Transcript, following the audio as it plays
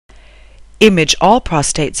Image all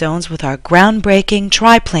prostate zones with our groundbreaking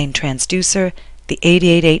triplane transducer, the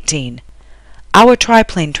 8818. Our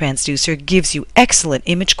triplane transducer gives you excellent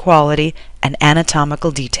image quality and anatomical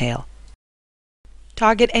detail.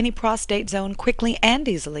 Target any prostate zone quickly and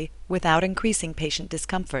easily without increasing patient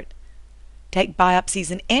discomfort. Take biopsies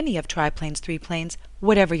in any of Triplane's 3 planes,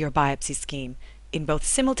 whatever your biopsy scheme, in both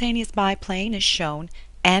simultaneous biplane as shown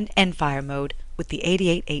and endfire mode with the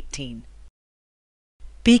 8818.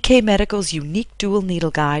 BK Medical's unique dual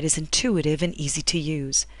needle guide is intuitive and easy to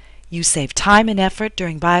use. You save time and effort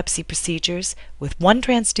during biopsy procedures with one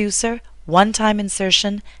transducer, one-time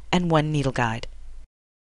insertion, and one needle guide.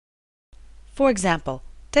 For example,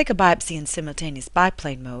 take a biopsy in simultaneous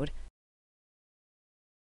biplane mode,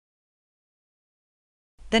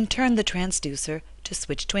 then turn the transducer to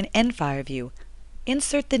switch to an endfire view.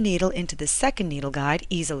 Insert the needle into the second needle guide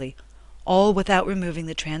easily, all without removing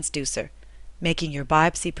the transducer, making your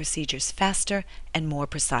biopsy procedures faster and more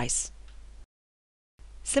precise.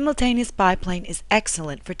 Simultaneous biplane is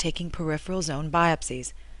excellent for taking peripheral zone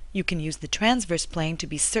biopsies. You can use the transverse plane to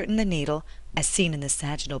be certain the needle, as seen in the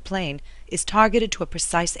sagittal plane, is targeted to a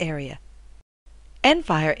precise area.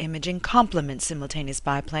 Endfire imaging complements simultaneous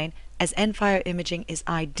biplane, as endfire imaging is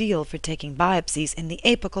ideal for taking biopsies in the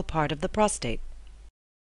apical part of the prostate.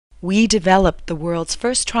 We developed the world's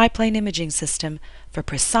first triplane imaging system for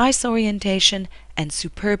precise orientation and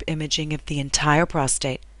superb imaging of the entire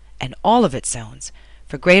prostate and all of its zones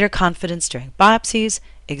for greater confidence during biopsies,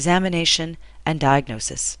 examination, and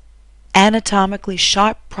diagnosis. Anatomically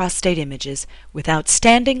sharp prostate images with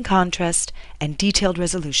outstanding contrast and detailed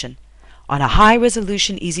resolution on a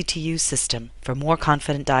high-resolution, easy-to-use system for more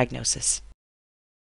confident diagnosis.